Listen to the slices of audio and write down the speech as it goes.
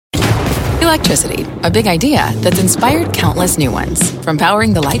Electricity, a big idea that's inspired countless new ones. From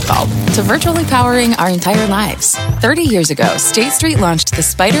powering the light bulb to virtually powering our entire lives. 30 years ago, State Street launched the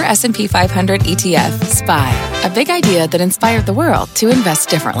Spider S&P 500 ETF, SPY. A big idea that inspired the world to invest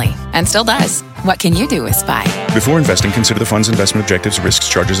differently. And still does. What can you do with SPY? Before investing, consider the fund's investment objectives, risks,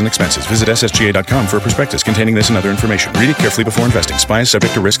 charges, and expenses. Visit ssga.com for a prospectus containing this and other information. Read it carefully before investing. SPY is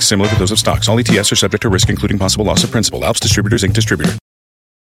subject to risks similar to those of stocks. All ETFs are subject to risk, including possible loss of principal. Alps Distributors, Inc. Distributor.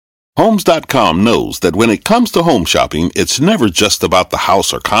 Homes.com knows that when it comes to home shopping, it's never just about the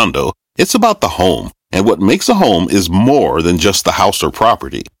house or condo. It's about the home. And what makes a home is more than just the house or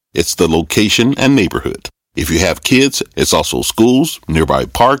property. It's the location and neighborhood. If you have kids, it's also schools, nearby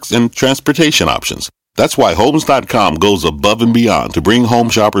parks, and transportation options. That's why Homes.com goes above and beyond to bring home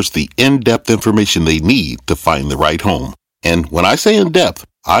shoppers the in-depth information they need to find the right home. And when I say in-depth,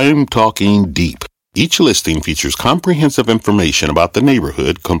 I'm talking deep. Each listing features comprehensive information about the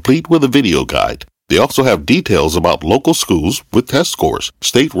neighborhood, complete with a video guide. They also have details about local schools with test scores,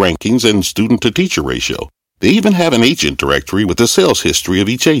 state rankings, and student-to-teacher ratio. They even have an agent directory with the sales history of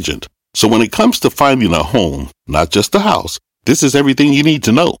each agent. So when it comes to finding a home, not just a house, this is everything you need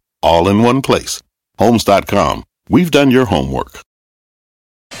to know, all in one place. Homes.com. We've done your homework.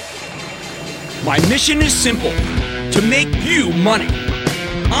 My mission is simple: to make you money.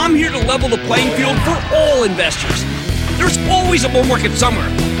 I'm here to level the playing field for all investors. There's always a bull market somewhere,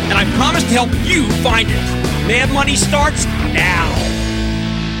 and I promise to help you find it. Mad Money starts now.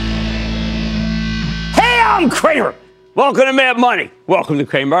 Hey, I'm Cramer. Welcome to Mad Money. Welcome to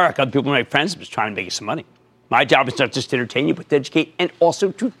Cramer. Other people make friends. I'm just trying to make you some money. My job is not just to entertain you, but to educate and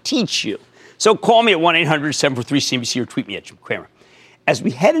also to teach you. So call me at 1-800-743-CNBC or tweet me at Jim Cramer. As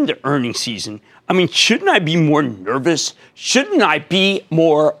we head into earnings season, shouldn't I be more nervous? Shouldn't I be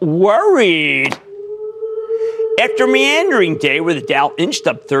more worried? After a meandering day where the Dow inched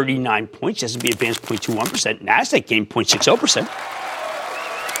up 39 points, S&P advanced 0.21%, NASDAQ gained 0.60%,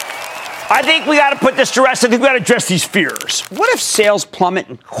 I think we got to put this to rest. I think we got to address these fears. What if sales plummet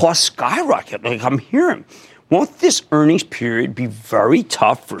and costs skyrocket like I'm hearing? Won't this earnings period be very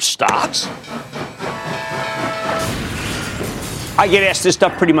tough for stocks? I get asked this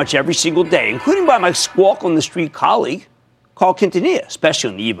stuff pretty much every single day, including by my squawk-on-the-street colleague, Carl Quintanilla, especially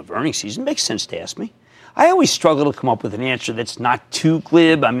on the eve of earnings season. Makes sense to ask me. I always struggle to come up with an answer that's not too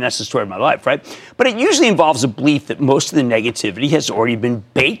glib. That's the story of my life, right? But it usually involves a belief that most of the negativity has already been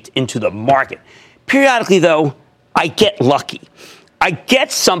baked into the market. Periodically, though, I get lucky. I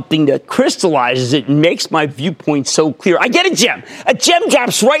get something that crystallizes it and makes my viewpoint so clear. I get a gem. A gem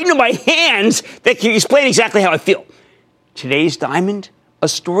drops right into my hands that can explain exactly how I feel. Today's diamond, a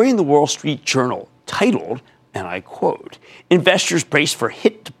story in the Wall Street Journal titled, and I quote, "Investors brace for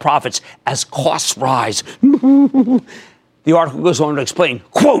hit to profits as costs rise." The article goes on to explain,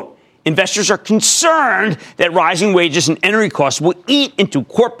 quote, "Investors are concerned that rising wages and energy costs will eat into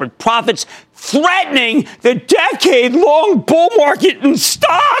corporate profits, threatening the decade-long bull market in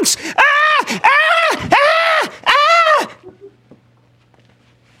stocks."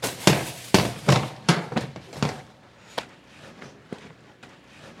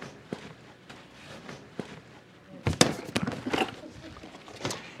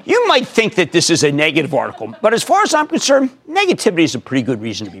 You might think that this is a negative article, but as far as I'm concerned, negativity is a pretty good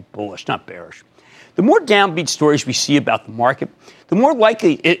reason to be bullish, not bearish. The more downbeat stories we see about the market, the more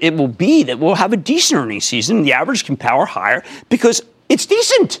likely it will be that we'll have a decent earnings season. The average can power higher because it's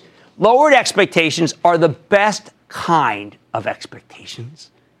decent. Lowered expectations are the best kind of expectations.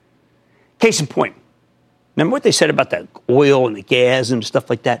 Case in point, remember what they said about the oil and the gas and stuff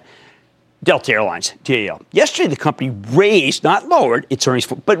like that? Delta Airlines, DAL. Yesterday, the company raised, not lowered, its earnings,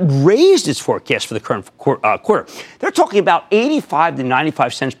 but raised its forecast for the current quarter. They're talking about 85 to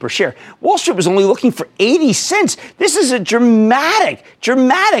 95 cents per share. Wall Street was only looking for 80 cents. This is a dramatic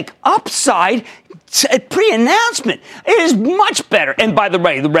upside pre-announcement. It is much better. And by the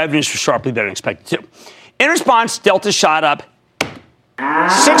way, the revenues were sharply better than expected, too. In response, Delta shot up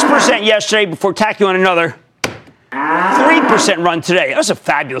 6% yesterday before tacking on another 3% run today. That was a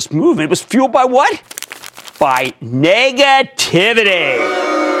fabulous move. It was fueled by what? By negativity.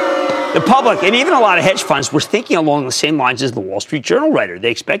 The public and even a lot of hedge funds were thinking along the same lines as the Wall Street Journal writer.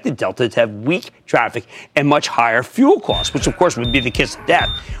 They expected Delta to have weak traffic and much higher fuel costs, which of course would be the kiss of death.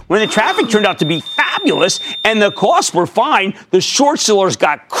 When the traffic turned out to be fabulous and the costs were fine, the short sellers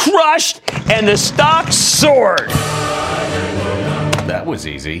got crushed and the stock soared. That was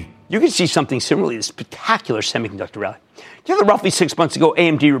easy. You can see something similarly, the spectacular semiconductor rally. Together, roughly 6 months ago,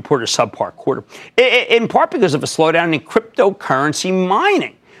 AMD reported a subpar quarter, in part because of a slowdown in cryptocurrency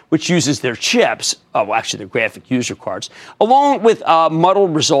mining. which uses their chips, their graphic user cards, along with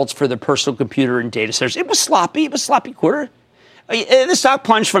muddled results for their personal computer and data centers. It was sloppy. It was a sloppy quarter. The stock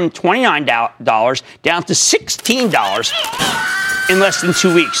plunged from $29 down to $16 in less than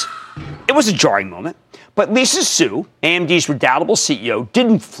 2 weeks. It was a jarring moment. But Lisa Su, AMD's redoubtable CEO,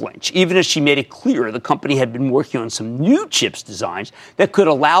 didn't flinch, even as she made it clear the company had been working on some new chips designs that could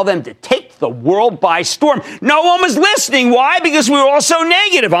allow them to take the world by storm. No one was listening. Why? Because we were all so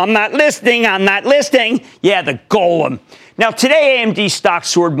negative. I'm not listening. Yeah, the golem. Now, today, AMD stock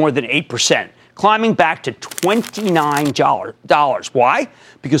soared more than 8%. Climbing back to $29. Why?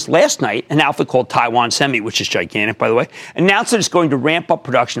 Because last night, an outfit called Taiwan Semi, which is gigantic, by the way, announced that it's going to ramp up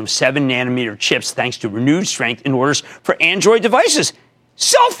production of 7-nanometer chips thanks to renewed strength in orders for Android devices.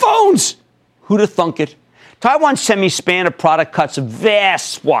 Cell phones! Who'd have thunk it? Taiwan Semi span of product cuts a vast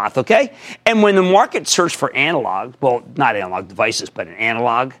swath, okay? And when the market searched for analog, well, not analog devices, but an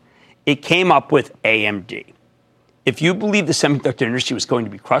analog, it came up with AMD. If you believe the semiconductor industry was going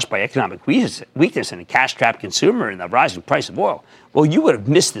to be crushed by economic weakness and a cash-strapped consumer and the rising price of oil, well, you would have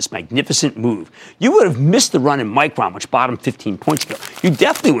missed this magnificent move. You would have missed the run in Micron, which bottomed 15 points ago. You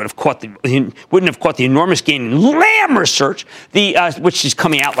definitely wouldn't have caught the enormous gain in Lam Research, which is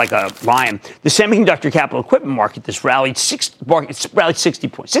coming out like a lion. The semiconductor capital equipment market that's rallied 60 points. 60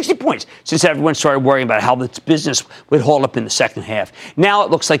 points since everyone started worrying about how this business would hold up in the second half. Now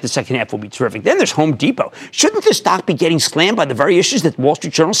it looks like the second half will be terrific. Then there's Home Depot. Shouldn't this stock be getting slammed by the very issues that the Wall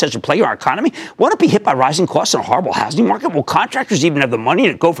Street Journal says are plaguing our economy? Won't it be hit by rising costs and a horrible housing market? Will contractors even have the money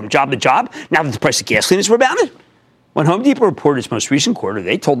to go from job to job now that the price of gasoline has rebounded? When Home Depot reported its most recent quarter,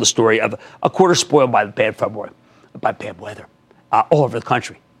 they told the story of a quarter spoiled by bad weather all over the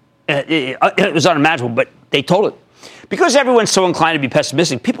country. It was unimaginable, but they told it. Because everyone's so inclined to be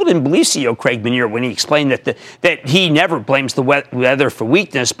pessimistic, people didn't believe CEO Craig Menear when he explained that he never blames the weather for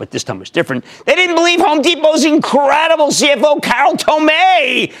weakness, but this time was different. They didn't believe Home Depot's incredible CFO, Carol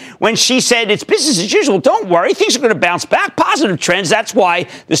Tomei, when she said it's business as usual. Don't worry, things are going to bounce back. Positive trends. That's why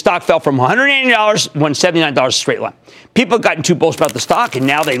the stock fell from $180 to $179 straight line. People have gotten too bullish about the stock, and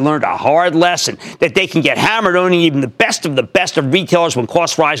now they learned a hard lesson that they can get hammered owning even the best of retailers when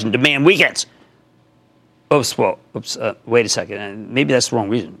costs rise and demand weakens. Wait a second. Maybe that's the wrong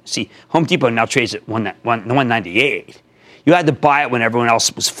reason. See, Home Depot now trades at $198. You had to buy it when everyone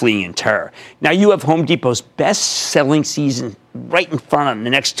else was fleeing in terror. Now you have Home Depot's best-selling season right in front of them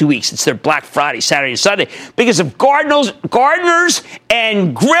the next 2 weeks. It's their Black Friday, Saturday, and Sunday because of gardeners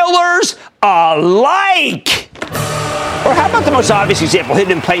and grillers alike. Or how about the most obvious example,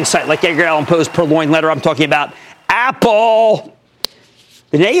 hidden in plain sight, like Edgar Allan Poe's purloined letter? I'm talking about Apple.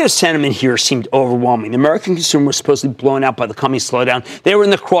 The negative sentiment here seemed overwhelming. The American consumer was supposedly blown out by the coming slowdown. They were in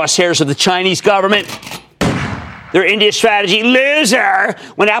the crosshairs of the Chinese government. Their India strategy, loser.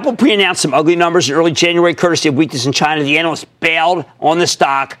 When Apple pre-announced some ugly numbers in early January, courtesy of weakness in China, the analysts bailed on the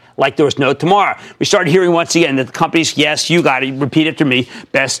stock like there was no tomorrow. We started hearing once again that the company's, yes, you got it, repeat it to me,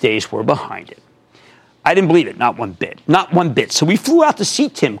 best days were behind it. I didn't believe it, not one bit. So we flew out to see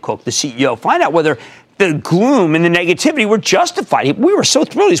Tim Cook, the CEO, find out whether the gloom and the negativity were justified. We were so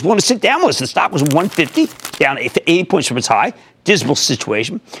thrilled. He's willing to sit down with us. The stock was 150, down 80 points from its high. Dismal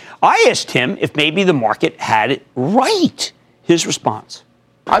situation. I asked him if maybe the market had it right. His response.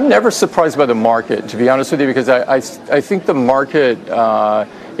 I'm never surprised by the market, to be honest with you, because I think the market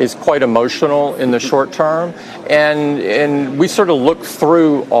is quite emotional in the short term. And we sort of look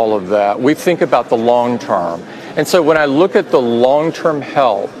through all of that. We think about the long term. And so when I look at the long-term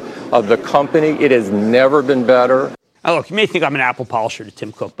health of the company, it has never been better. Now, look, you may think I'm an apple polisher to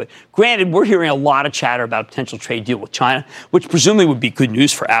Tim Cook, but granted, we're hearing a lot of chatter about a potential trade deal with China, which presumably would be good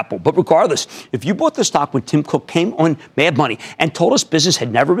news for Apple. But regardless, if you bought the stock when Tim Cook came on Mad Money and told us business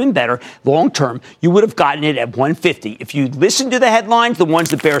had never been better long term, you would have gotten it at 150. If you listened to the headlines, the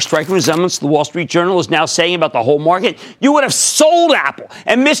ones that bear a striking resemblance to the Wall Street Journal is now saying about the whole market, you would have sold Apple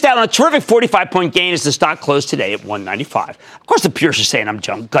and missed out on a terrific 45-point gain as the stock closed today at 195. Of course, the purists are saying I'm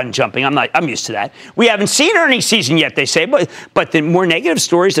gun jumping. I'm used to that. We haven't seen earnings season yet, they say, but the more negative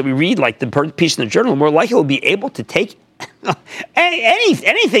stories that we read, like the piece in the Journal, the more likely we'll be able to take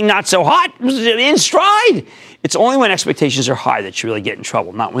anything not so hot in stride. It's only when expectations are high that you really get in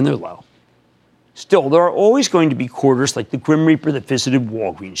trouble, not when they're low. Still, there are always going to be quarters like the Grim Reaper that visited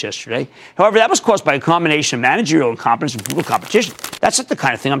Walgreens yesterday. However, that was caused by a combination of managerial incompetence and brutal competition. That's not the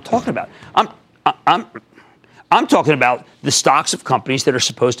kind of thing I'm talking about. I'm talking about the stocks of companies that are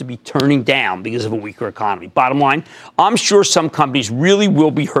supposed to be turning down because of a weaker economy. Bottom line, I'm sure some companies really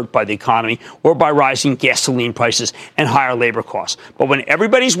will be hurt by the economy or by rising gasoline prices and higher labor costs. But when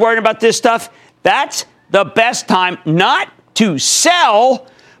everybody's worried about this stuff, that's the best time not to sell,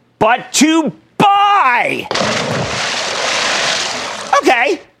 but to buy.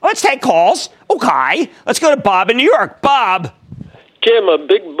 Okay, let's take calls. Okay, let's go to Bob in New York. Bob. Jim, a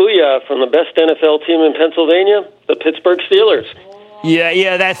big booyah from the best NFL team in Pennsylvania, the Pittsburgh Steelers.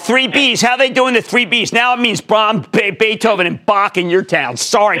 Yeah, that 3 Bs. How they doing the 3 Bs? Now it means Brahms, Beethoven, and Bach in your town.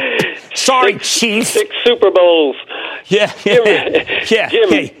 Sorry, Chief. 6 Super Bowls. Yeah. Jim,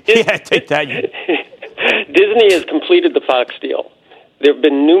 take that. Disney has completed the Fox deal. There have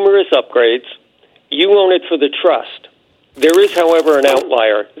been numerous upgrades. You own it for the trust. There is, however, an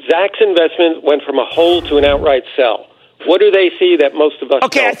outlier. Zach's investment went from a hold to an outright sell. What do they see that most of us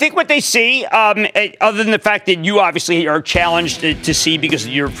don't? I think what they see, other than the fact that you obviously are challenged to see because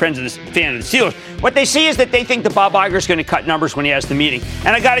you're fan of the Steelers, what they see is that they think that Bob Iger is going to cut numbers when he has the meeting. And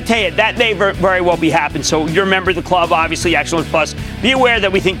I got to tell you, that may very well be happening. So you're a member of the club, obviously, Excellence Plus. Be aware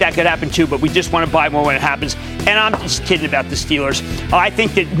that we think that could happen too, but we just want to buy more when it happens. And I'm just kidding about the Steelers. I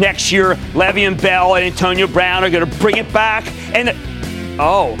think that next year, Le'Veon Bell and Antonio Brown are going to bring it back.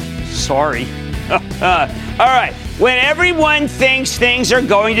 Sorry. All right. When everyone thinks things are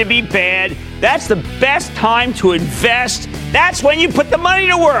going to be bad, that's the best time to invest. That's when you put the money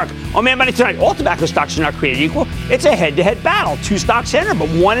to work. On Mad Money tonight, all tobacco stocks are not created equal. It's a head-to-head battle. 2 stocks enter, but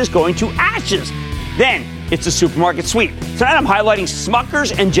one is going to ashes. Then it's a supermarket sweep. Tonight I'm highlighting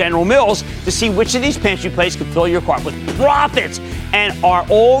Smucker's and General Mills to see which of these pantry plays can fill your cart with profits. And are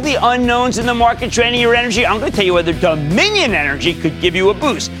all the unknowns in the market draining your energy? I'm going to tell you whether Dominion Energy could give you a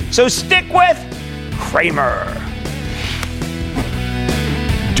boost. So stick with Cramer.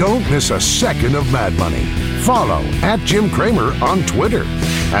 Don't miss a second of Mad Money. Follow @Jim Cramer on Twitter.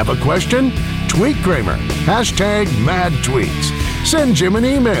 Have a question? Tweet Cramer. #MadTweets. Send Jim an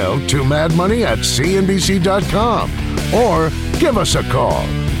email to madmoney@cnbc.com or give us a call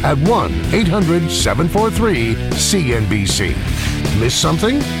at 1-800-743-CNBC. Miss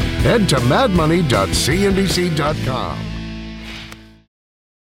something? Head to madmoney.cnbc.com.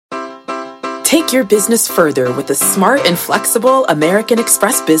 Take your business further with the smart and flexible American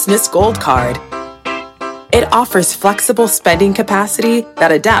Express Business Gold Card. It offers flexible spending capacity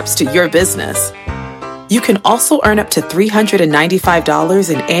that adapts to your business. You can also earn up to $395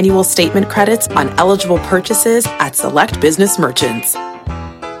 in annual statement credits on eligible purchases at select business merchants.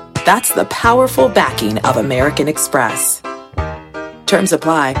 That's the powerful backing of American Express. Terms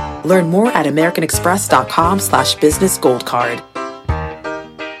apply. Learn more at americanexpress.com/business gold card.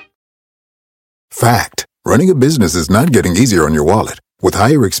 Fact. Running a business is not getting easier on your wallet. With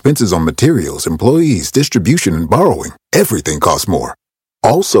higher expenses on materials, employees, distribution, and borrowing, everything costs more.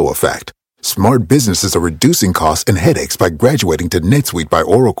 Also a fact. Smart businesses are reducing costs and headaches by graduating to NetSuite by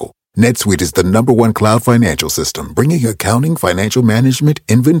Oracle. NetSuite is the #1 cloud financial system, bringing accounting, financial management,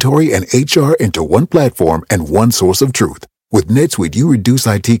 inventory, and HR into one platform and one source of truth. With NetSuite, you reduce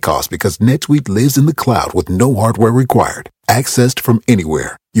IT costs because NetSuite lives in the cloud with no hardware required, accessed from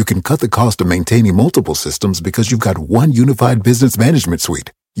anywhere. You can cut the cost of maintaining multiple systems because you've got one unified business management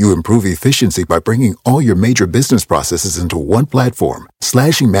suite. You improve efficiency by bringing all your major business processes into one platform,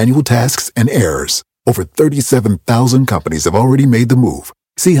 slashing manual tasks and errors. Over 37,000 companies have already made the move.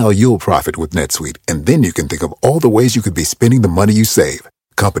 See how you'll profit with NetSuite, and then you can think of all the ways you could be spending the money you save.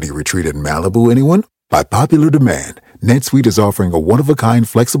 Company retreat in Malibu, anyone? By popular demand, NetSuite is offering a one-of-a-kind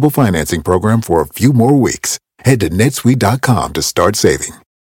flexible financing program for a few more weeks. Head to netsuite.com to start saving.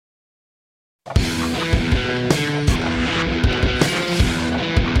 I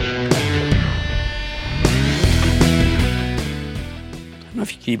don't know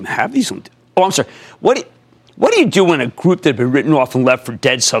if you can even have these. Oh, I'm sorry. What do you do when a group that had been written off and left for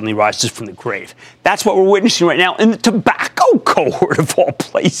dead suddenly rises from the grave? That's what we're witnessing right now in the tobacco cohort of all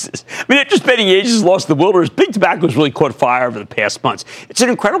places. I mean, interest betting ages lost the wilderness. Big tobacco has really caught fire over the past months. It's an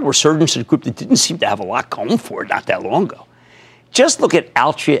incredible resurgence in a group that didn't seem to have a lot going for it not that long ago. Just look at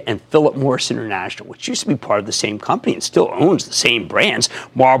Altria and Philip Morris International, which used to be part of the same company and still owns the same brands,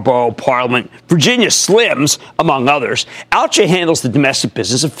 Marlboro, Parliament, Virginia Slims, among others. Altria handles the domestic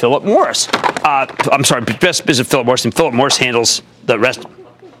business of Philip Morris. Domestic business of Philip Morris, and Philip Morris handles the rest.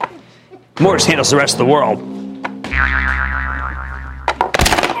 Morris handles the rest of the world.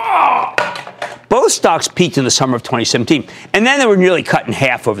 Both stocks peaked in the summer of 2017, and then they were nearly cut in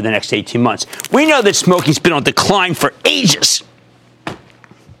half over the next 18 months. We know that smoking's been on decline for ages.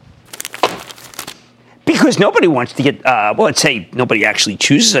 Because nobody wants to get, let's say nobody actually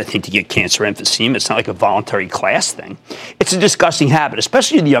chooses, I think, to get cancer and emphysema. It's not like a voluntary class thing. It's a disgusting habit,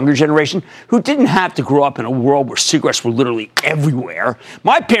 especially the younger generation who didn't have to grow up in a world where cigarettes were literally everywhere.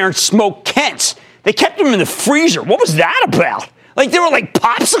 My parents smoked Kents. They kept them in the freezer. What was that about? Like, they were like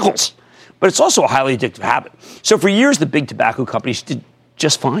popsicles. But it's also a highly addictive habit. So for years, the big tobacco companies did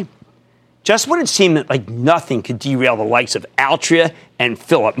just fine. Just when it seemed like nothing could derail the likes of Altria and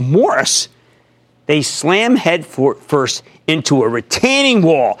Philip Morris, they slam head first into a retaining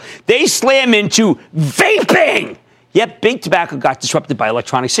wall. They slam into vaping. Yet big tobacco got disrupted by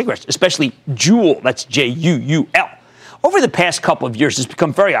electronic cigarettes, especially Juul. That's Juul. Over the past couple of years, it's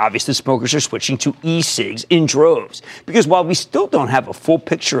become very obvious that smokers are switching to e-cigs in droves. Because while we still don't have a full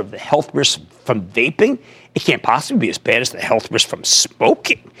picture of the health risks from vaping, it can't possibly be as bad as the health risks from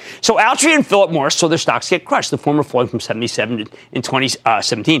smoking. So Altria and Philip Morris saw their stocks get crushed, the former falling from $77 in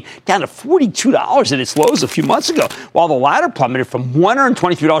 2017 down to $42 at its lows a few months ago, while the latter plummeted from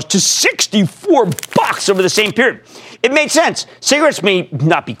 $123 to $64 over the same period. It made sense. Cigarettes may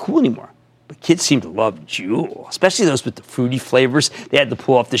not be cool anymore. But kids seem to love Juul, especially those with the fruity flavors. They had to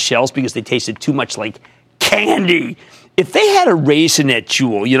pull off the shelves because they tasted too much like candy. If they had a raisinette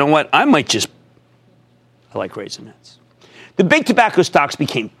Juul, you know what? I like raisinets. The big tobacco stocks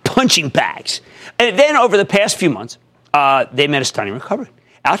became punching bags. And then over the past few months, they made a stunning recovery.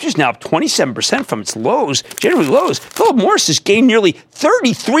 Altria is now up 27% from its lows, generally lows. Philip Morris has gained nearly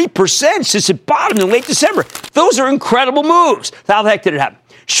 33% since it bottomed in late December. Those are incredible moves. How the heck did it happen?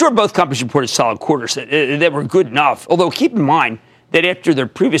 Sure, both companies reported solid quarters that were good enough, although keep in mind that after their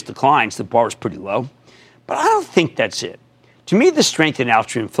previous declines, the bar was pretty low. But I don't think that's it. To me, the strength in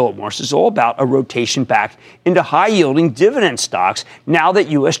Altria and Philip Morris is all about a rotation back into high-yielding dividend stocks now that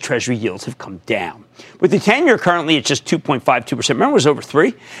U.S. Treasury yields have come down. With the 10-year currently at just 2.52%, remember it was over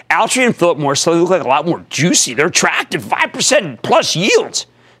 3? Altria and Philip Morris suddenly look like a lot more juicy. They're attractive, 5% plus yields.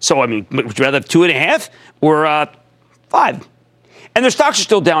 So, I mean, would you rather have 2.5 or 5? And their stocks are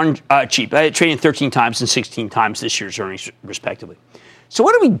still down cheap, trading 13 times and 16 times this year's earnings, respectively. So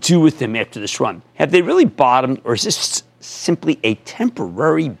what do we do with them after this run? Have they really bottomed, or is this simply a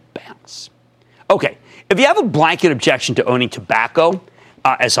temporary bounce? Okay, if you have a blanket objection to owning tobacco,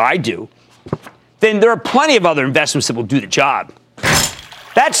 as I do, then there are plenty of other investments that will do the job.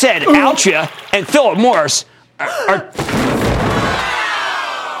 That said, Altria and Philip Morris are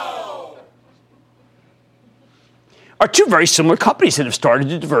two very similar companies that have started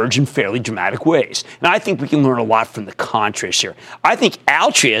to diverge in fairly dramatic ways. And I think we can learn a lot from the contrast here. I think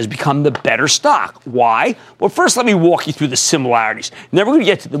Altria has become the better stock. Why? Well, first, let me walk you through the similarities. Then we're going to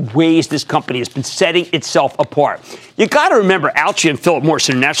get to the ways this company has been setting itself apart. You got to remember, Altria and Philip Morris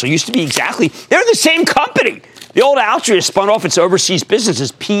International used to be they're the same company. The old Altria spun off its overseas business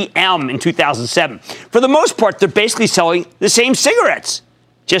as PM in 2007. For the most part, they're basically selling the same cigarettes,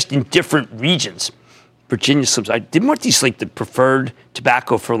 just in different regions. Virginia Slims. I didn't want these like the preferred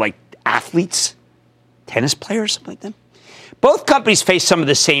tobacco for like athletes, tennis players, something like that. Both companies face some of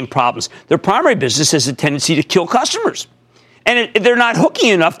the same problems. Their primary business has a tendency to kill customers. And they're not hooking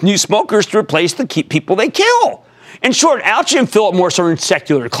enough new smokers to replace the people they kill. In short, Altria and Philip Morris are in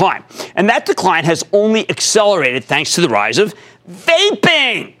secular decline. And that decline has only accelerated thanks to the rise of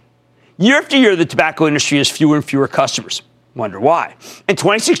vaping. Year after year, the tobacco industry has fewer and fewer customers. Wonder why. In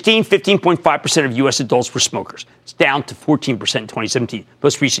 2016, 15.5% of U.S. adults were smokers. It's down to 14% in 2017.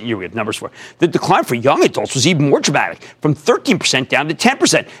 Most recent year we have numbers for. The decline for young adults was even more dramatic, from 13% down to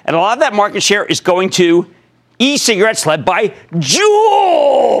 10%. And a lot of that market share is going to e-cigarettes led by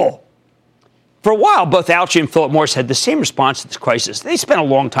Juul. For a while, both Altria and Philip Morris had the same response to this crisis. They spent a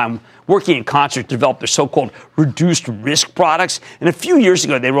long time working in concert to develop their so-called reduced risk products. And a few years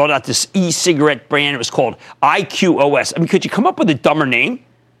ago, they rolled out this e-cigarette brand. It was called IQOS. I mean, could you come up with a dumber name?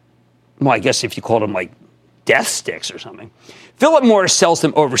 Well, I guess if you called them like death sticks or something. Philip Morris sells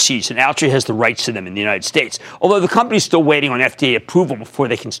them overseas, and Altria has the rights to them in the United States, although the company is still waiting on FDA approval before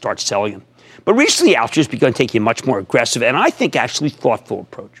they can start selling them. But recently, Altria has begun taking a much more aggressive and I think actually thoughtful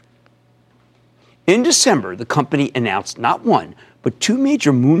approach. In December, the company announced not one, but two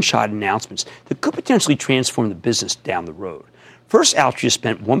major moonshot announcements that could potentially transform the business down the road. First, Altria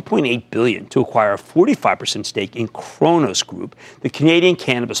spent $1.8 billion to acquire a 45% stake in Cronos Group, the Canadian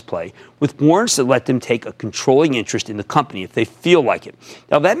cannabis play, with warrants that let them take a controlling interest in the company if they feel like it.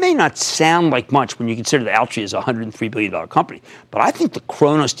 Now, that may not sound like much when you consider that Altria is a $103 billion company, but I think the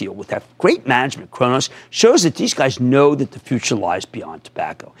Cronos deal, with that great management, Cronos, shows that these guys know that the future lies beyond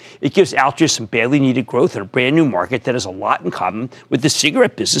tobacco. It gives Altria some badly needed growth in a brand new market that has a lot in common with the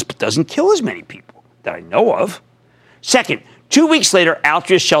cigarette business, but doesn't kill as many people that I know of. Second, 2 weeks later,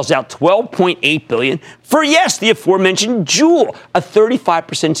 Altria shells out $12.8 billion for, yes, the aforementioned Juul, a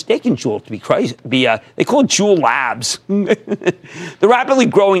 35% stake in Juul, to be crazy. They call it Juul Labs. The rapidly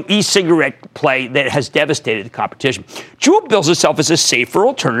growing e-cigarette play that has devastated the competition. Juul bills itself as a safer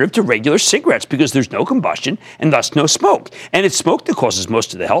alternative to regular cigarettes because there's no combustion and thus no smoke. And it's smoke that causes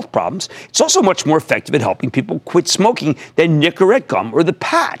most of the health problems. It's also much more effective at helping people quit smoking than Nicorette gum or the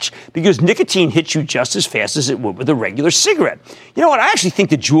patch because nicotine hits you just as fast as it would with a regular cigarette. You know what? I actually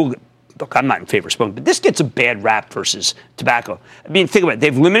think that Juul, look, I'm not in favor of smoking, but this gets a bad rap versus tobacco. I mean, think about it.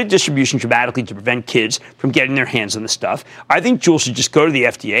 They've limited distribution dramatically to prevent kids from getting their hands on the stuff. I think Juul should just go to the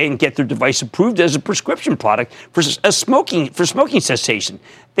FDA and get their device approved as a prescription product for smoking cessation.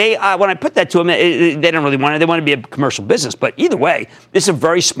 They, when I put that to them, they don't really want it. They want to be a commercial business. But either way, this is a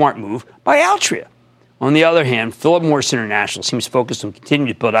very smart move by Altria. On the other hand, Philip Morris International seems focused on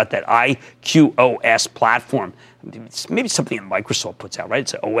continuing to build out that IQOS platform. Maybe something that Microsoft puts out, right?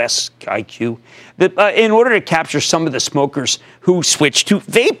 It's an OS, IQ. In order to capture some of the smokers who switch to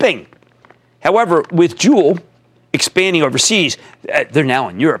vaping. However, with Juul expanding overseas, they're now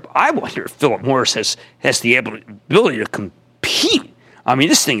in Europe. I wonder if Philip Morris has the ability to compete. I mean,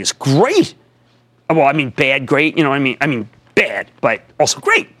 this thing is great. Well, I mean, bad, great. You know what I mean? I mean, bad, but also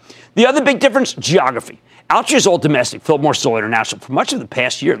great. The other big difference, geography. Altria is all domestic. Philip Morris is all international. For much of the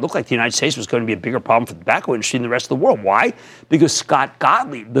past year, it looked like the United States was going to be a bigger problem for the tobacco industry than the rest of the world. Why? Because Scott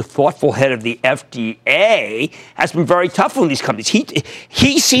Gottlieb, the thoughtful head of the FDA, has been very tough on these companies.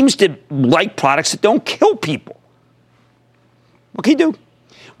 He seems to like products that don't kill people. What can he do?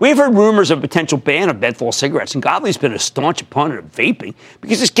 We've heard rumors of a potential ban of menthol cigarettes, and Gottlieb's been a staunch opponent of vaping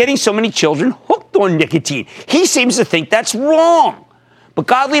because it's getting so many children hooked on nicotine. He seems to think that's wrong. But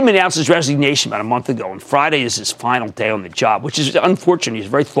Gottlieb announced his resignation about a month ago, and Friday is his final day on the job, which is unfortunate. He's a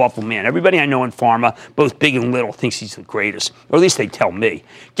very thoughtful man. Everybody I know in pharma, both big and little, thinks he's the greatest, or at least they tell me.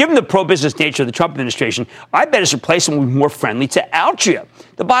 Given the pro-business nature of the Trump administration, I bet his replacement would be more friendly to Altria.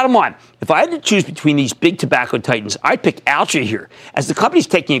 The bottom line, if I had to choose between these big tobacco titans, I'd pick Altria here, as the company's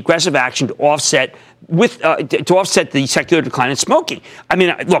taking aggressive action to offset the secular decline in smoking. I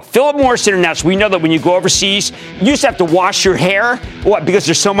mean, look, Philip Morris International, we know that when you go overseas, you used to have to wash your hair, because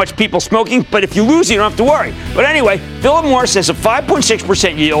there's so much people smoking, but if you lose, you don't have to worry. But anyway, Philip Morris has a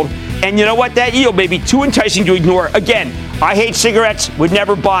 5.6% yield, and you know what? That yield may be too enticing to ignore. Again, I hate cigarettes, would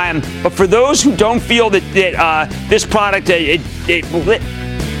never buy them, but for those who don't feel that this product,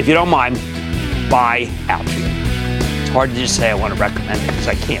 if you don't mind, buy Altria. It's hard to just say I want to recommend it because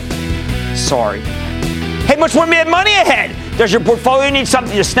I can't. Sorry. Hey, much more Mad Money ahead. Does your portfolio need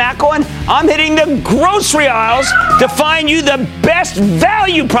something to snack on? I'm hitting the grocery aisles to find you the best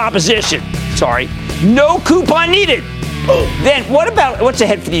value proposition. Sorry, no coupon needed. Then what's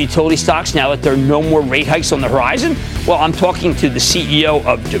ahead for the utility stocks now that there are no more rate hikes on the horizon? Well, I'm talking to the CEO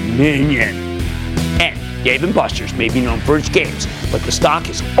of Dominion. And Dave & Buster's may be known for its games, but the stock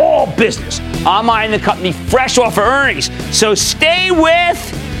is all business. I'm eyeing the company fresh off of earnings, so stay with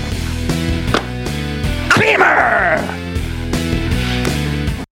Cramer!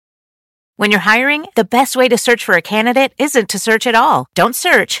 When you're hiring, the best way to search for a candidate isn't to search at all. Don't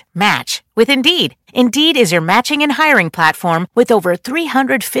search, match with Indeed. Indeed is your matching and hiring platform with over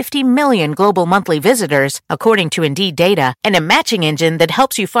 350 million global monthly visitors, according to Indeed data, and a matching engine that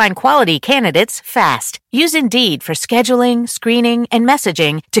helps you find quality candidates fast. Use Indeed for scheduling, screening, and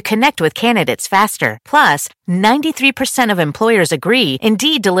messaging to connect with candidates faster. Plus, 93% of employers agree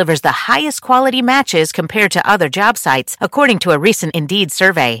Indeed delivers the highest quality matches compared to other job sites, according to a recent Indeed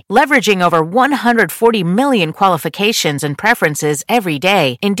survey. Leveraging over 140 million qualifications and preferences every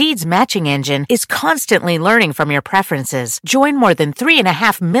day, Indeed's matching engine is constantly learning from your preferences. Join more than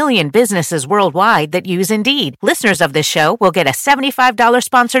 3.5 million businesses worldwide that use Indeed. Listeners of this show will get a $75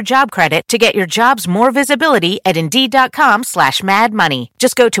 sponsored job credit to get your jobs more visibility at Indeed.com/madmoney.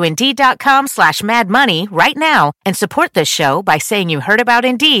 Just go to Indeed.com/madmoney right now and support this show by saying you heard about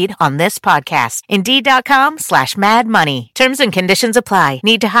Indeed on this podcast. Indeed.com/madmoney. Terms and conditions apply.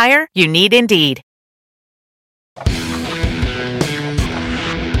 Need to hire? You need Indeed.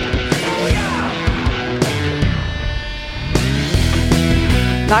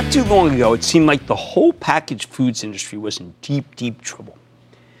 Not too long ago, it seemed like the whole packaged foods industry was in deep, deep trouble.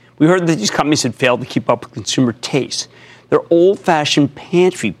 We heard that these companies had failed to keep up with consumer tastes. They're old-fashioned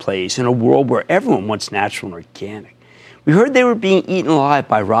pantry plays in a world where everyone wants natural and organic. We heard they were being eaten alive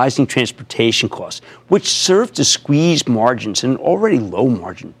by rising transportation costs, which served to squeeze margins in an already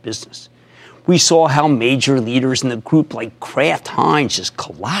low-margin business. we saw how major leaders in the group like Kraft Heinz just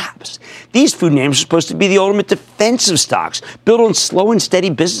collapsed. These food names are supposed to be the ultimate defensive stocks, built on slow and steady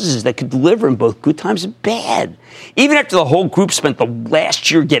businesses that could deliver in both good times and bad. Even after the whole group spent the last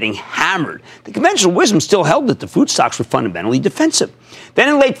year getting hammered, the conventional wisdom still held that the food stocks were fundamentally defensive. Then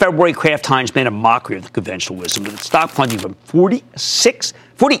in late February, Kraft Heinz made a mockery of the conventional wisdom, with its stock plunging from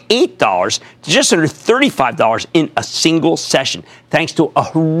 $48 to just under $35 in a single session, thanks to a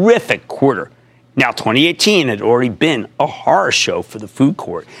horrific quarter. Now, 2018 had already been a horror show for the food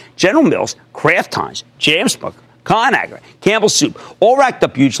court. General Mills, Kraft Heinz, J.M. Smucker, ConAgra, Campbell's Soup, all racked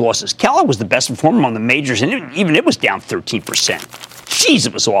up huge losses. Kellogg was the best performer among the majors, and even it was down 13%. Jeez,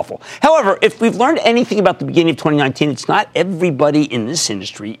 it was awful. However, if we've learned anything about the beginning of 2019, it's not everybody in this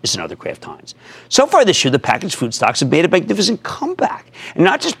industry is another Kraft Heinz. So far this year, the packaged food stocks have made a magnificent comeback. And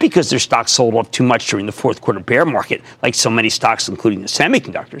not just because their stocks sold off too much during the fourth quarter bear market, like so many stocks, including the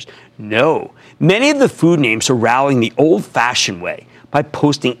semiconductors. No, many of the food names are rallying the old-fashioned way by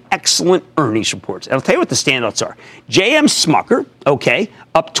posting excellent earnings reports. And I'll tell you what the standouts are. J.M. Smucker,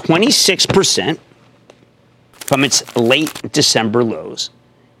 up 26% from its late December lows.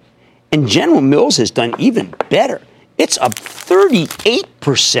 And General Mills has done even better. It's up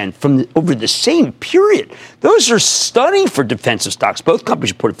 38% over the same period. Those are stunning for defensive stocks. Both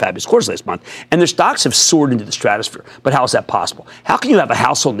companies reported fabulous quarters last month, and their stocks have soared into the stratosphere. But how is that possible? How can you have a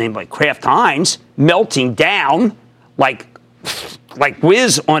household name like Kraft Heinz melting down like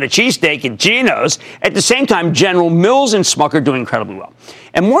whiz on a cheesesteak at Geno's, at the same time General Mills and Smucker doing incredibly well?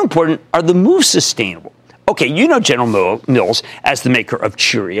 And more important, are the moves sustainable? Okay, you know General Mills as the maker of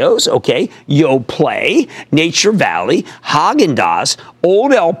Cheerios, Yoplait, Nature Valley, Haagen-Dazs,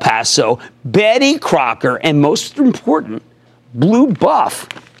 Old El Paso, Betty Crocker, and most important, Blue Buff,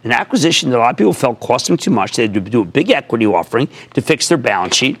 an acquisition that a lot of people felt cost them too much. They had to do a big equity offering to fix their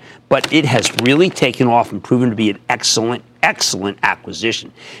balance sheet, but it has really taken off and proven to be an excellent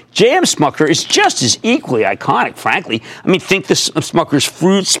acquisition. J.M. Smucker is just as equally iconic, frankly. I mean, think the Smucker's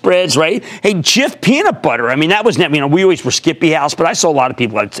fruit spreads, right? Hey, Jif peanut butter. I mean, that was, we always were Skippy House, but I saw a lot of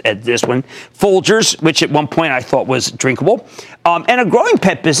people at this one. Folgers, which at one point I thought was drinkable, and a growing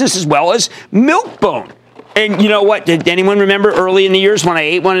pet business as well as Milk-Bone. And you know what? Did anyone remember early in the years when I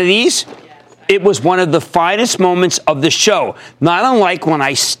ate one of these? It was one of the finest moments of the show. Not unlike when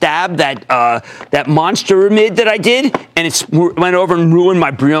I stabbed that monster mid that I did, and it went over and ruined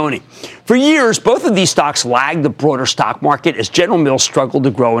my Brioni. For years, both of these stocks lagged the broader stock market as General Mills struggled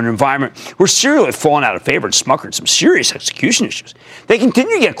to grow in an environment where cereal had fallen out of favor and Smucker had some serious execution issues. They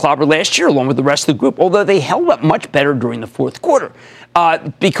continued to get clobbered last year along with the rest of the group, although they held up much better during the fourth quarter.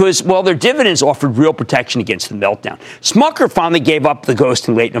 Because their dividends offered real protection against the meltdown. Smucker finally gave up the ghost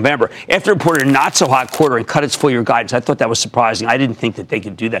in late November after it reported a not-so-hot quarter and cut its full-year guidance. I thought that was surprising. I didn't think that they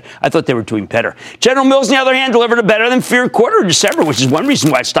could do that. I thought they were doing better. General Mills, on the other hand, delivered a better-than-feared quarter in December, which is one reason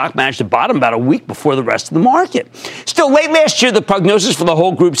why its stock managed to bottom about a week before the rest of the market. Still, late last year, the prognosis for the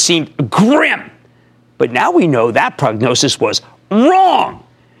whole group seemed grim. But now we know that prognosis was wrong.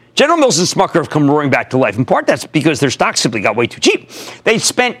 General Mills and Smucker have come roaring back to life. In part, that's because their stocks simply got way too cheap. They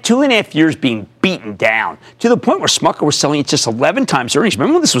spent 2.5 years being beaten down to the point where Smucker was selling at just 11 times earnings.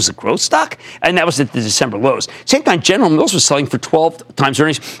 Remember when this was a growth stock? And that was at the December lows. Same time, General Mills was selling for 12 times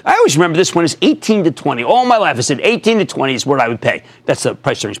earnings. I always remember this one as 18 to 20. All my life, I said 18 to 20 is what I would pay. That's the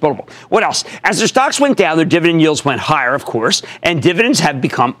price earnings multiple. What else? As their stocks went down, their dividend yields went higher, of course, and dividends have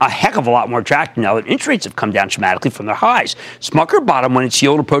become a heck of a lot more attractive now that interest rates have come down dramatically from their highs. Smucker bottomed when its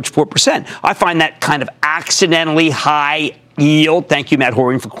yield approached 4%. I find that kind of accidentally high yield. Thank you, Matt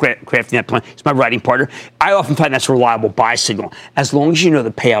Horween, for crafting that plan. He's my writing partner. I often find that's a reliable buy signal, as long as you know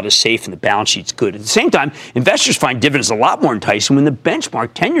the payout is safe and the balance sheet's good. At the same time, investors find dividends a lot more enticing when the benchmark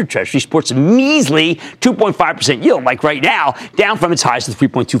 10-year Treasury sports a measly 2.5% yield, like right now, down from its highs of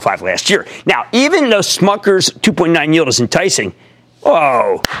 3.25 last year. Now, even though Smucker's 2.9 yield is enticing,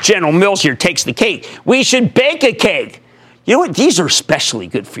 General Mills here takes the cake. We should bake a cake. You know what? These are especially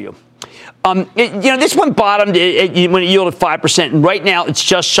good for you. This one bottomed when it yielded 5%, and right now it's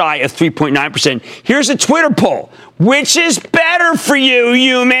just shy of 3.9%. Here's a Twitter poll. Which is better for you,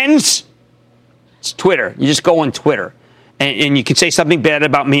 humans? It's Twitter. You just go on Twitter, and you can say something bad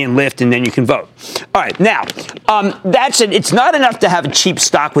about me and Lyft, and then you can vote. All right, now, that's it. It's not enough to have a cheap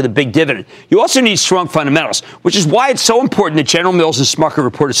stock with a big dividend. You also need strong fundamentals, which is why it's so important that General Mills and Smucker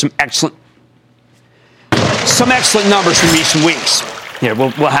reported some excellent numbers in recent weeks. Yeah,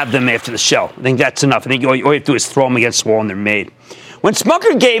 we'll have them after the show. I think that's enough. I think all you have to do is throw them against the wall and they're made. When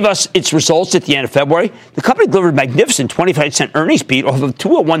Smucker gave us its results at the end of February, the company delivered a magnificent 25-cent earnings beat off of a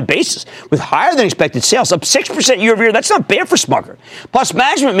 201 basis, with higher than expected sales, up 6% year over year. That's not bad for Smucker. Plus,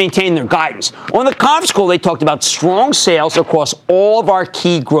 management maintained their guidance. On the conference call, they talked about strong sales across all of our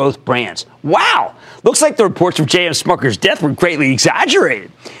key growth brands. Wow! Looks like the reports of J.M. Smucker's death were greatly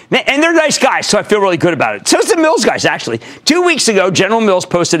exaggerated. And they're nice guys, so I feel really good about it. So is the Mills guys, actually. 2 weeks ago, General Mills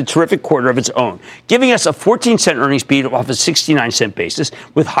posted a terrific quarter of its own, giving us a 14-cent earnings beat off a 69-cent basis,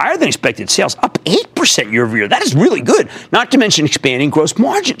 with higher than expected sales, up 8% year over year. That is really good, not to mention expanding gross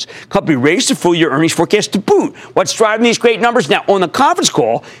margins. Company raised the full-year earnings forecast to boot. What's driving these great numbers? Now, on the conference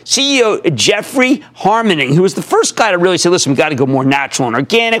call, CEO Jeffrey Harmening, who was the first guy to really say, listen, we've got to go more natural and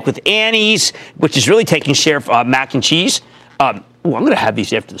organic with Annie's, which is really taking share of mac and cheese. I'm going to have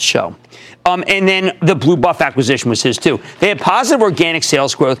these after the show. And then the Blue Buff acquisition was his, too. They had positive organic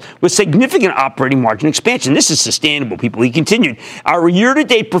sales growth with significant operating margin expansion. This is sustainable, people. He continued. Our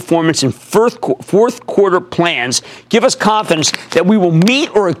year-to-date performance and fourth quarter plans give us confidence that we will meet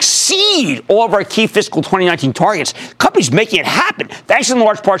or exceed all of our key fiscal 2019 targets. The company's making it happen, thanks in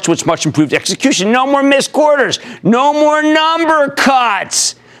large part to its much improved execution. No more missed quarters. No more number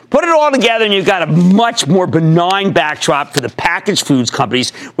cuts. Put it all together and you've got a much more benign backdrop for the packaged foods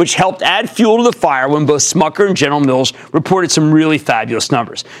companies, which helped add fuel to the fire when both Smucker and General Mills reported some really fabulous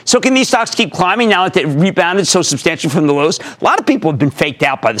numbers. So can these stocks keep climbing now that they've rebounded so substantially from the lows? A lot of people have been faked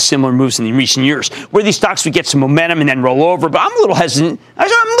out by the similar moves in the recent years, where these stocks would get some momentum and then roll over. But I'm a little hesitant.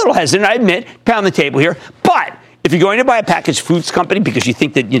 I admit, pound the table here. But if you're going to buy a packaged foods company because you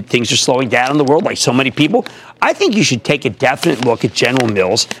think that things are slowing down in the world, like so many people, I think you should take a definite look at General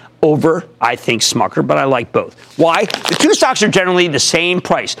Mills over, I think, Smucker, but I like both. Why? The two stocks are generally the same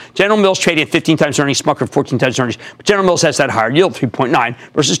price. General Mills trading at 15 times earnings, Smucker 14 times earnings, but General Mills has that higher yield, 3.9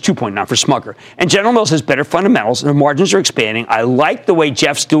 versus 2.9 for Smucker. And General Mills has better fundamentals, and their margins are expanding. I like the way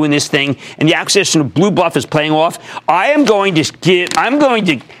Jeff's doing this thing, and the acquisition of Blue Buff is playing off. I'm going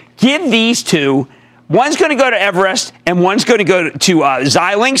to give these two. One's going to go to Everest, and one's going to go to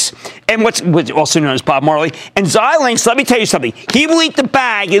Xilinx, and what's also known as Bob Marley. And Xilinx, let me tell you something. He will eat the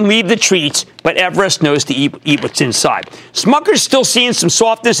bag and leave the treats, but Everest knows to eat what's inside. Smucker's still seeing some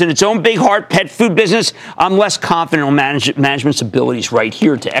softness in its own big heart pet food business. I'm less confident on management's abilities right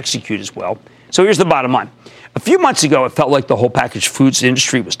here to execute as well. So here's the bottom line. A few months ago, it felt like the whole packaged foods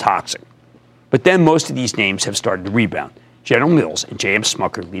industry was toxic. But then most of these names have started to rebound. General Mills and J.M.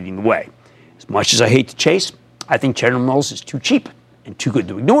 Smucker leading the way. As much as I hate to chase, I think General Mills is too cheap and too good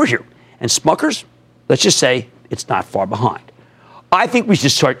to ignore here. And Smucker's, let's just say, it's not far behind. I think we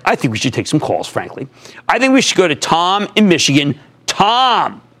should take some calls, frankly. I think we should go to Tom in Michigan.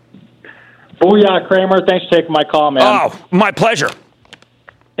 Tom. Booyah, Cramer. Thanks for taking my call, man. Oh, my pleasure.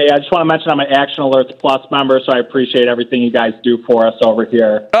 Hey, I just want to mention I'm an Action Alerts Plus member, so I appreciate everything you guys do for us over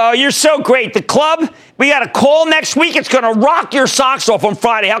here. Oh, you're so great. The club, we got a call next week. It's going to rock your socks off on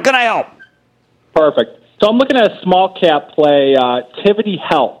Friday. How can I help? Perfect. So I'm looking at a small cap play, Tivity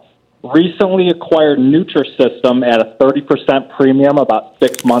Health. Recently acquired Nutrisystem at a 30% premium about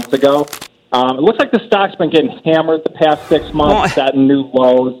 6 months ago. It looks like the stock's been getting hammered the past 6 months, setting new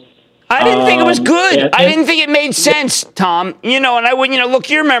lows. I didn't think it was good. I didn't think it made sense, Tom. And I wouldn't, look,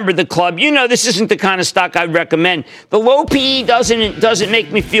 you remember the club. This isn't the kind of stock I'd recommend. The low PE doesn't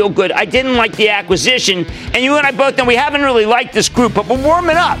make me feel good. I didn't like the acquisition. And you and I both know we haven't really liked this group, but we're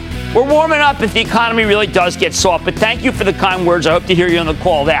warming up. We're warming up if the economy really does get soft. But thank you for the kind words. I hope to hear you on the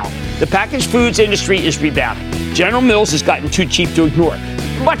call now. The packaged foods industry is rebounding. General Mills has gotten too cheap to ignore.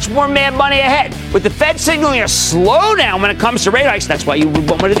 Much more mad money ahead. With the Fed signaling a slowdown when it comes to rate hikes, that's why you would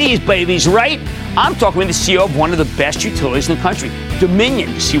want one of these babies, right? I'm talking with the CEO of one of the best utilities in the country,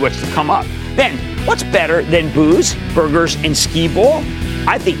 Dominion, to see what's to come up. Then, what's better than booze, burgers, and skee ball?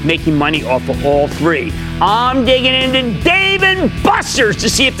 I think making money off of all three. I'm digging into Dave & Buster's to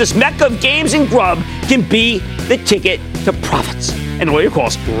see if this mecca of games and grub can be the ticket to profits. And all your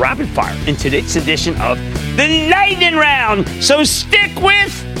calls rapid fire in today's edition of the Lightning Round. So stick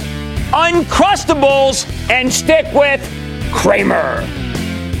with Uncrustables and stick with Cramer.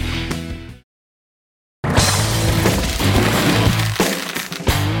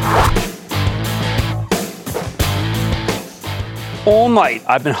 All night,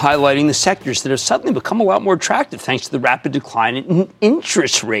 I've been highlighting the sectors that have suddenly become a lot more attractive thanks to the rapid decline in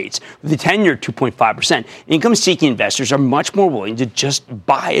interest rates. With the 10-year 2.5%, income-seeking investors are much more willing to just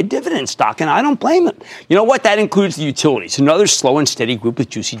buy a dividend stock, and I don't blame them. You know what? That includes the utilities, another slow and steady group with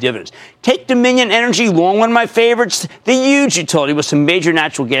juicy dividends. Take Dominion Energy, long one of my favorites, the huge utility with some major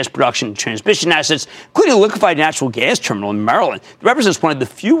natural gas production and transmission assets, including a liquefied natural gas terminal in Maryland. It represents one of the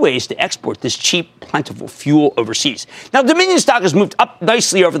few ways to export this cheap, plentiful fuel overseas. Now, Dominion stock is moved up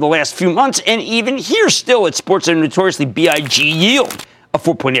nicely over the last few months, and even here still it sports a notoriously BIG yield of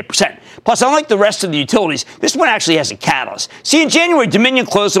 4.8%. Plus, unlike the rest of the utilities, this one actually has a catalyst. See, in January, Dominion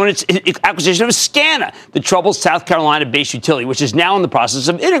closed on its acquisition of SCANA, the troubled South Carolina-based utility, which is now in the process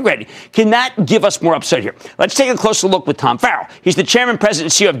of integrating. Can that give us more upside here? Let's take a closer look with Tom Farrell. He's the chairman,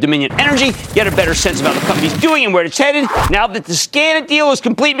 president, and CEO of Dominion Energy. Get a better sense of how the company's doing and where it's headed. Now that the SCANA deal is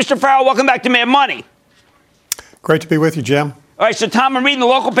complete, Mr. Farrell, welcome back to Mad Money. Great to be with you, Jim. All right, so, Tom, I'm reading the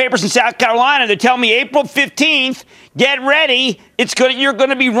local papers in South Carolina. They're telling me April 15th, get ready. You're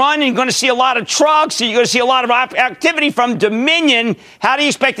going to be running. You're going to see a lot of trucks. You're going to see a lot of activity from Dominion. How do you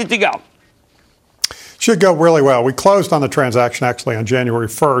expect it to go? Should go really well. We closed on the transaction actually on January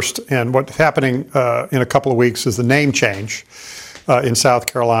 1st. And what's happening in a couple of weeks is the name change in South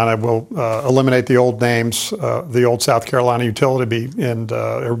Carolina. We'll eliminate the old names, the old South Carolina utility, and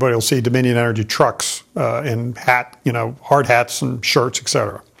everybody will see Dominion Energy trucks in hard hats and shirts, et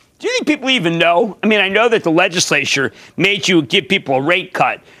cetera. Do you think people even know? I mean, I know that the legislature made you give people a rate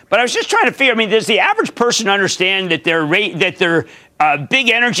cut, but I was just trying to figure, I mean, does the average person understand that their big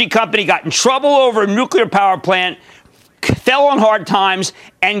energy company got in trouble over a nuclear power plant, fell on hard times,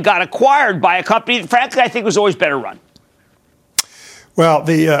 and got acquired by a company that, frankly, I think was always better run? Well,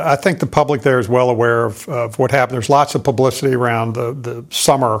 I think the public there is well aware of what happened. There's lots of publicity around the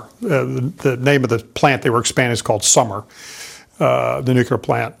Summer. The name of the plant they were expanding is called Summer, the nuclear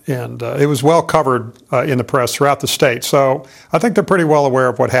plant. And it was well covered in the press throughout the state. So I think they're pretty well aware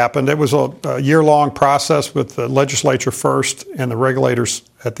of what happened. It was a year-long process with the legislature first and the regulators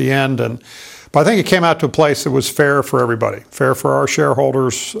at the end. But I think it came out to a place that was fair for everybody, fair for our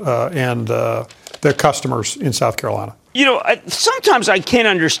shareholders and their customers in South Carolina. You know, sometimes I can't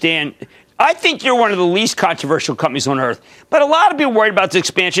understand. I think you're one of the least controversial companies on earth, but a lot of people are worried about this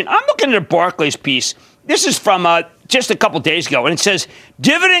expansion. I'm looking at a Barclays piece. This is from just a couple days ago, and it says,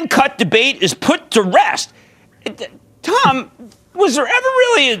 dividend cut debate is put to rest. Tom, was there ever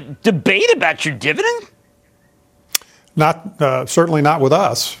really a debate about your dividend? Certainly not with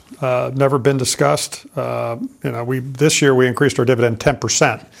us. Never been discussed. This year we increased our dividend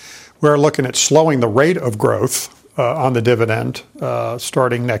 10%. We're looking at slowing the rate of growth on the dividend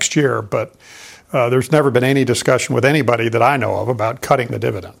starting next year, but there's never been any discussion with anybody that I know of about cutting the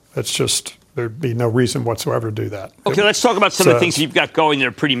dividend. It's just there'd be no reason whatsoever to do that. Okay, let's talk about some of the things you've got going that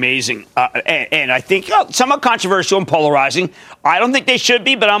are pretty amazing, and I think somewhat controversial and polarizing. I don't think they should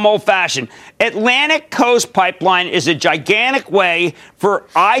be, but I'm old-fashioned. Atlantic Coast Pipeline is a gigantic way for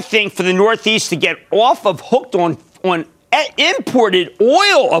the Northeast to get off of hooked on imported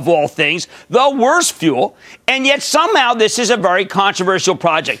oil, of all things, the worst fuel, and yet somehow this is a very controversial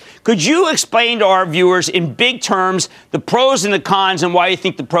project. Could you explain to our viewers in big terms the pros and the cons and why you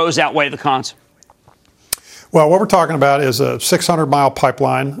think the pros outweigh the cons? Well, what we're talking about is a 600-mile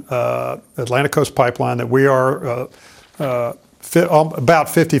pipeline, Atlantic Coast Pipeline, that we are about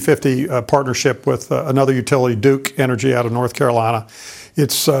 50-50 partnership with another utility, Duke Energy, out of North Carolina.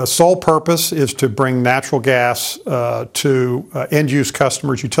 Its sole purpose is to bring natural gas to end-use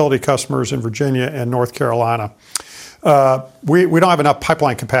customers, utility customers in Virginia and North Carolina. We don't have enough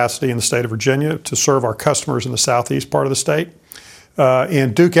pipeline capacity in the state of Virginia to serve our customers in the southeast part of the state.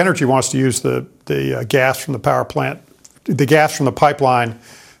 And Duke Energy wants to use the gas from the power plant, the gas from the pipeline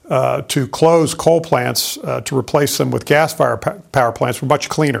to close coal plants to replace them with gas-fired power plants, much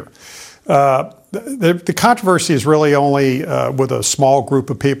cleaner. The controversy is really only with a small group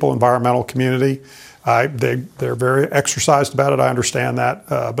of people, environmental community. They're very exercised about it. I understand that.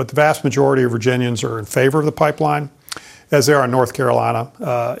 But the vast majority of Virginians are in favor of the pipeline, as they are in North Carolina.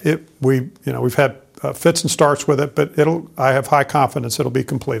 We've had fits and starts with it, but I have high confidence it'll be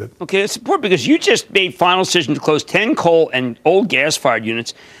completed. Okay, it's important because you just made final decision to close 10 coal and old gas-fired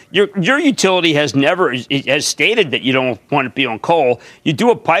units. Your utility has stated that you don't want to be on coal. You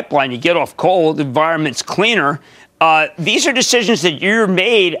do a pipeline, you get off coal, the environment's cleaner. These are decisions that you're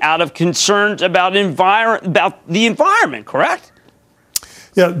made out of concerns about the environment, correct?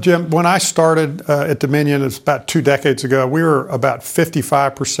 Yeah, Jim, when I started at Dominion, it's about 2 decades ago, we were about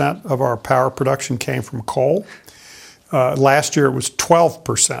 55% of our power production came from coal. Last year, it was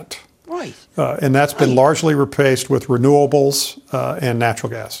 12%. Right. And that's been largely replaced with renewables and natural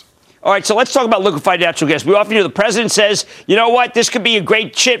gas. All right, so let's talk about liquefied natural gas. We often hear the president says, you know what, this could be a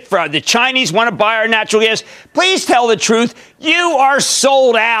great chip for the Chinese want to buy our natural gas. Please tell the truth. You are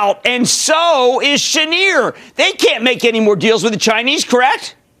sold out, and so is Cheniere. They can't make any more deals with the Chinese,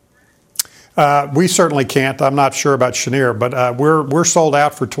 correct? We certainly can't. I'm not sure about Cheniere, but we're sold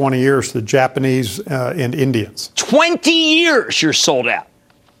out for 20 years to the Japanese and Indians. 20 years you're sold out.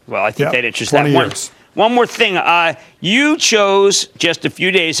 Well, I think that interests that 20 years. one more thing. You chose just a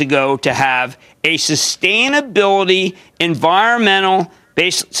few days ago to have a sustainability, environmental,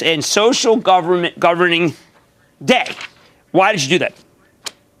 based and social governing day. Why did you do that?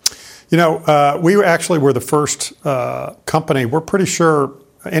 We actually were the first company. We're pretty sure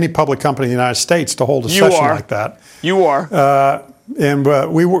any public company in the United States to hold a session like that. You are. And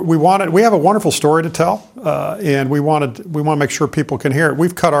we have a wonderful story to tell, and we want to make sure people can hear it.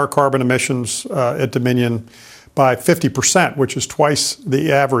 We've cut our carbon emissions at Dominion by 50%, which is twice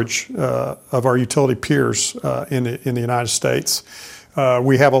the average of our utility peers in the United States.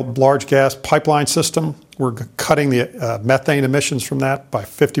 We have a large gas pipeline system. We're cutting the methane emissions from that by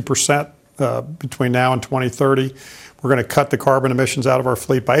 50% between now and 2030. We're going to cut the carbon emissions out of our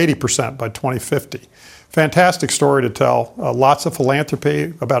fleet by 80% by 2050. Fantastic story to tell. Lots of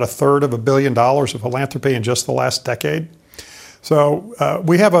philanthropy, about $333 billion of philanthropy in just the last decade. So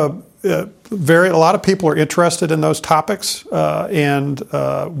we have a lot of people are interested in those topics, and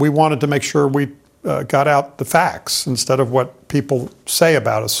we wanted to make sure we got out the facts instead of what people say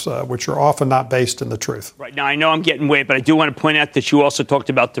about us, which are often not based in the truth. Right. Now, I know I'm getting away, but I do want to point out that you also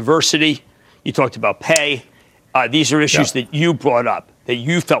talked about diversity. You talked about pay. These are issues that you brought up, that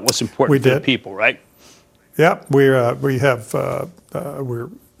you felt was important for the people, right? Yeah, we're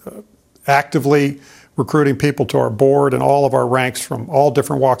actively recruiting people to our board and all of our ranks from all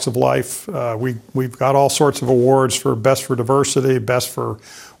different walks of life. We've got all sorts of awards for Best for Diversity, Best for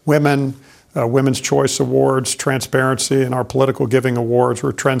Women, Women's Choice Awards, Transparency, and our Political Giving Awards.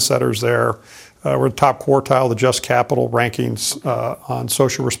 We're trendsetters there. We're top quartile of the Just Capital rankings on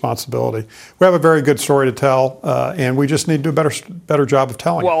social responsibility. We have a very good story to tell, and we just need to do a better job of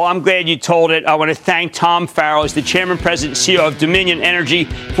telling it. Well, I'm glad you told it. I want to thank Tom Farrell. He's the chairman, president, CEO of Dominion Energy,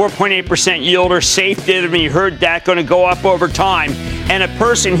 4.8% yielder, safe dividend. You heard that, going to go up over time. And a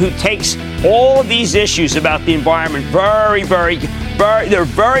person who takes all of these issues about the environment they're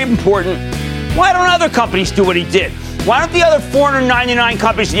very important. Why don't other companies do what he did? Why don't the other 499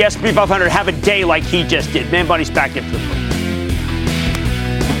 companies in the S&P 500 have a day like he just did? Man Bunny's back into the room.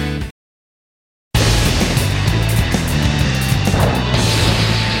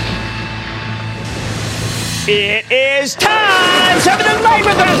 It is time! 7 to 9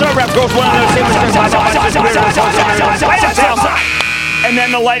 goes one of those. And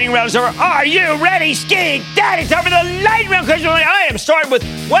then the lightning round is over. Are you ready, Ski Daddy? It's over the lightning round. I am starting with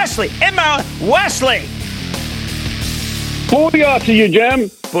Wesley in Maryland. Wesley. Booyah to you, Jim.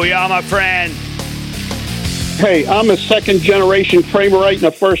 Booyah, my friend. Hey, I'm a second-generation Cramerite and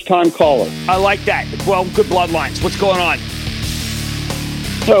a first-time caller. I like that. Well, good bloodlines. What's going on?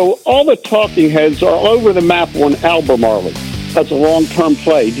 So all the talking heads are all over the map on Albemarle. That's a long-term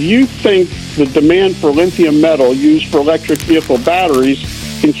play. Do you think the demand for lithium metal used for electric vehicle batteries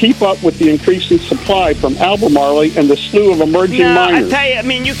can keep up with the increasing supply from Albemarle and the slew of emerging miners? I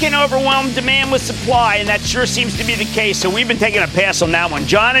tell you, you can overwhelm demand with supply, and that sure seems to be the case. So we've been taking a pass on that one.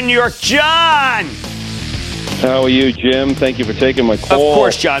 John in New York. John! How are you, Jim? Thank you for taking my call. Of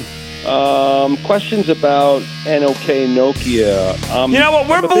course, John. Questions about NOK Nokia. You know what?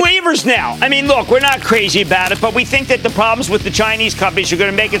 We're believers now. Look, we're not crazy about it, but we think that the problems with the Chinese companies are going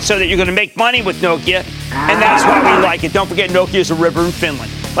to make it so that you're going to make money with Nokia, and that's why we like it. Don't forget, Nokia is a river in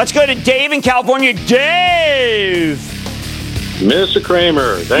Finland. Let's go to Dave in California. Dave! Mr.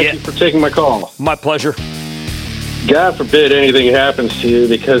 Cramer, thank you for taking my call. My pleasure. God forbid anything happens to you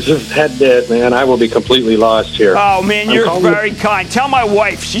because of that debt, man. I will be completely lost here. Oh, man, you're very kind. Tell my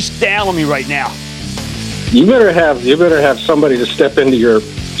wife. She's dialing me right now. You better have somebody to step into your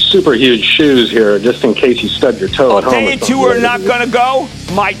super huge shoes here just in case you stub your toe at home. I'll tell you two are not going to go.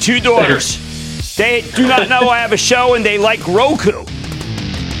 My two daughters. They do not know I have a show, and they like Roku.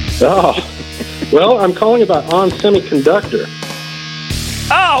 Oh, well, I'm calling about On Semiconductor.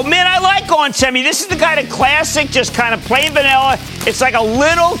 Oh, man, I like On Semi. This is the kind of classic, just kind of plain vanilla. It's like a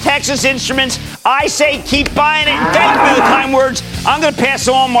little Texas Instruments. I say keep buying it. Thank you for the kind words. I'm going to pass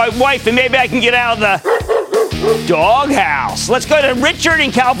it on to my wife, and maybe I can get out of the doghouse. Let's go to Richard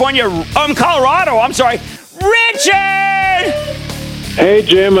in Colorado. I'm sorry. Richard! Hey,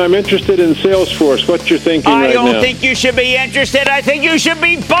 Jim, I'm interested in Salesforce. What's your thinking right now? I don't think you should be interested. I think you should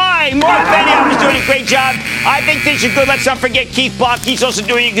be buying. Mark Benioff is doing a great job. I think things are good. Let's not forget Keith Block. He's also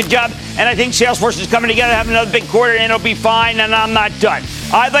doing a good job. And I think Salesforce is coming together, have another big quarter, and it'll be fine, and I'm not done.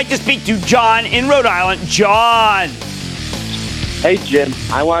 I'd like to speak to John in Rhode Island. John. Hey, Jim.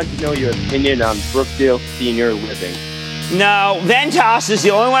 I wanted to know your opinion on Brookdale Senior Living. No, Ventas is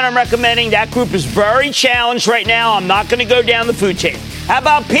the only one I'm recommending. That group is very challenged right now. I'm not going to go down the food chain. How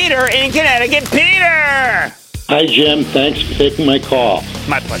about Peter in Connecticut? Peter! Hi, Jim. Thanks for taking my call.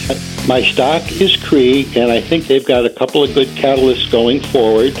 My pleasure. My stock is Cree, and I think they've got a couple of good catalysts going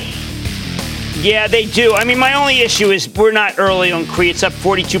forward. Yeah, they do. I mean, my only issue is we're not early on Cree. It's up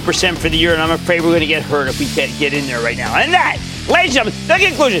 42% for the year, and I'm afraid we're going to get hurt if we get in there right now. And that, ladies and gentlemen, the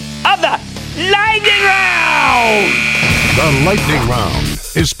conclusion of the Lightning Round! The Lightning Round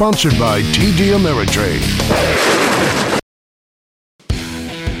is sponsored by TD Ameritrade.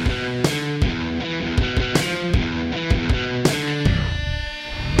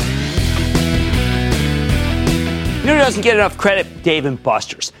 You know who doesn't get enough credit? Dave &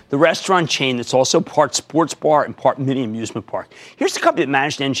 Buster's, the restaurant chain that's also part sports bar and part mini amusement park. Here's the company that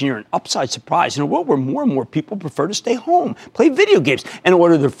managed to engineer an upside surprise in a world where more and more people prefer to stay home, play video games, and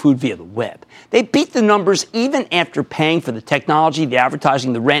order their food via the web. They beat the numbers even after paying for the technology, the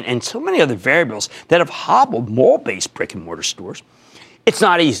advertising, the rent, and so many other variables that have hobbled mall-based brick-and-mortar stores. It's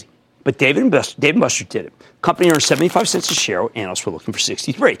not easy, but Dave & Buster's did it. Company earned 75 cents a share. Analysts were looking for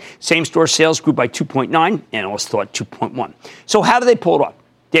 63. Same-store sales grew by 2.9. Analysts thought 2.1. So how did they pull it off?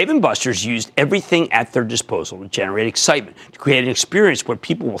 Dave & Buster's used everything at their disposal to generate excitement, to create an experience where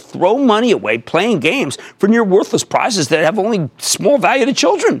people will throw money away playing games for near worthless prizes that have only small value to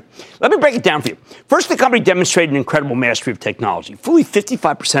children. Let me break it down for you. First, the company demonstrated an incredible mastery of technology. Fully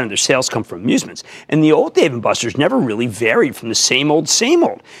 55% of their sales come from amusements, and the old Dave & Buster's never really varied from the same old, same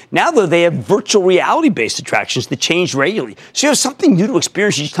old. Now, though, they have virtual reality-based attractions that change regularly, so you have something new to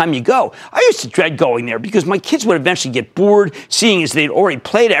experience each time you go. I used to dread going there because my kids would eventually get bored, seeing as they'd already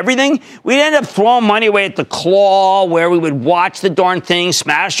played everything. We'd end up throwing money away at the claw, where we would watch the darn thing,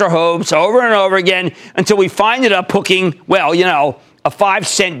 smash our hopes over and over again until we find it up hooking, well, you know, a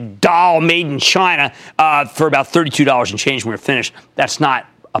 5-cent doll made in China for about $32 and change when we're finished. That's not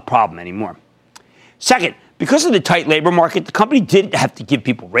a problem anymore. Second, because of the tight labor market, the company did have to give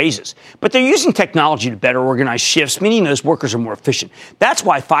people raises. But they're using technology to better organize shifts, meaning those workers are more efficient. That's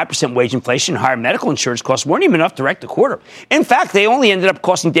why 5% wage inflation and higher medical insurance costs weren't even enough to wreck the quarter. In fact, they only ended up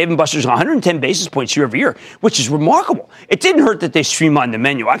costing Dave & Buster's 110 basis points year over year, which is remarkable. It didn't hurt that they streamlined the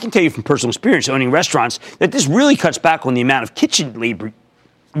menu. I can tell you from personal experience owning restaurants that this really cuts back on the amount of kitchen labor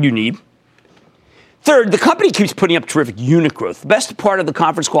you need. Third, the company keeps putting up terrific unit growth. The best part of the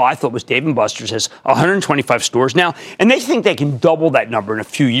conference call, I thought, was Dave & Buster's has 125 stores now, and they think they can double that number in a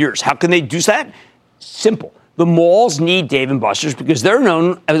few years. How can they do that? Simple. The malls need Dave & Buster's because they're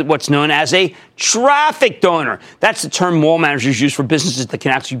known as what's known as a traffic donor. That's the term mall managers use for businesses that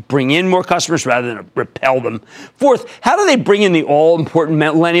can actually bring in more customers rather than repel them. Fourth, how do they bring in the all-important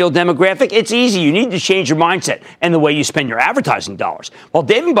millennial demographic? It's easy. You need to change your mindset and the way you spend your advertising dollars. While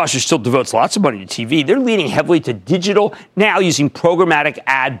Dave & Buster's still devotes lots of money to TV, they're leaning heavily to digital, now using programmatic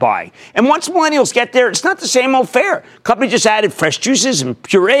ad buying. And once millennials get there, it's not the same old fare. Company just added fresh juices and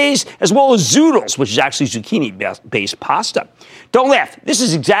purees, as well as zoodles, which is actually zucchini-based pasta. Don't laugh. This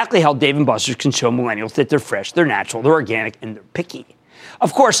is exactly how Dave & Buster's can show millennials that they're fresh, they're natural, they're organic, and they're picky.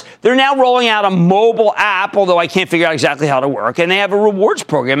 Of course, they're now rolling out a mobile app, although I can't figure out exactly how to work, and they have a rewards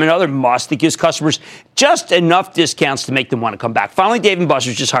program, another must that gives customers just enough discounts to make them want to come back. Finally, Dave &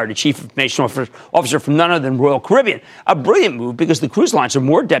 Buster's just hired a chief information officer from none other than Royal Caribbean, a brilliant move because the cruise lines are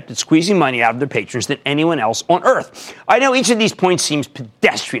more adept at squeezing money out of their patrons than anyone else on Earth. I know each of these points seems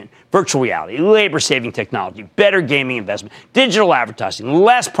pedestrian. Virtual reality, labor-saving technology, better gaming investment, digital advertising,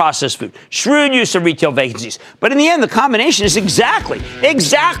 less processed food, shrewd use of retail vacancies. But in the end, the combination is exactly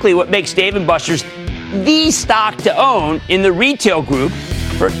what makes Dave & Buster's the stock to own in the retail group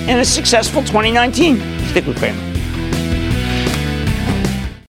in a successful 2019. Stick with Cramer.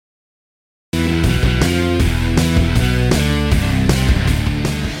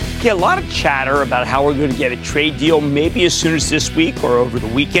 Yeah, a lot of chatter about how we're going to get a trade deal maybe as soon as this week or over the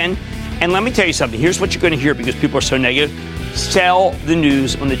weekend. And let me tell you something. Here's what you're going to hear because people are so negative. Sell the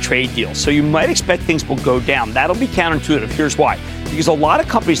news on the trade deal. So you might expect things will go down. That'll be counterintuitive. Here's why. Because a lot of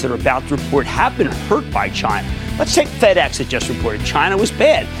companies that are about to report have been hurt by China. Let's take FedEx that just reported. China was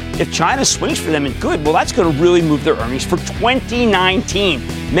bad. If China swings for them in good, well, that's going to really move their earnings for 2019.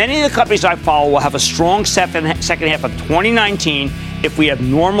 Many of the companies I follow will have a strong second half of 2019 if we have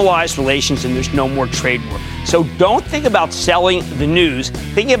normalized relations and there's no more trade war. So don't think about selling the news.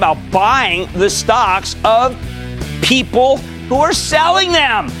 Think about buying the stocks of people who are selling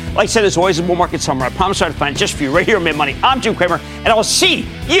them. Like I said, there's always a bull market somewhere. I promise I'll find it just for you right here on Mid Money. I'm Jim Cramer, and I will see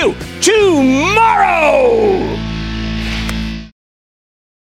you tomorrow.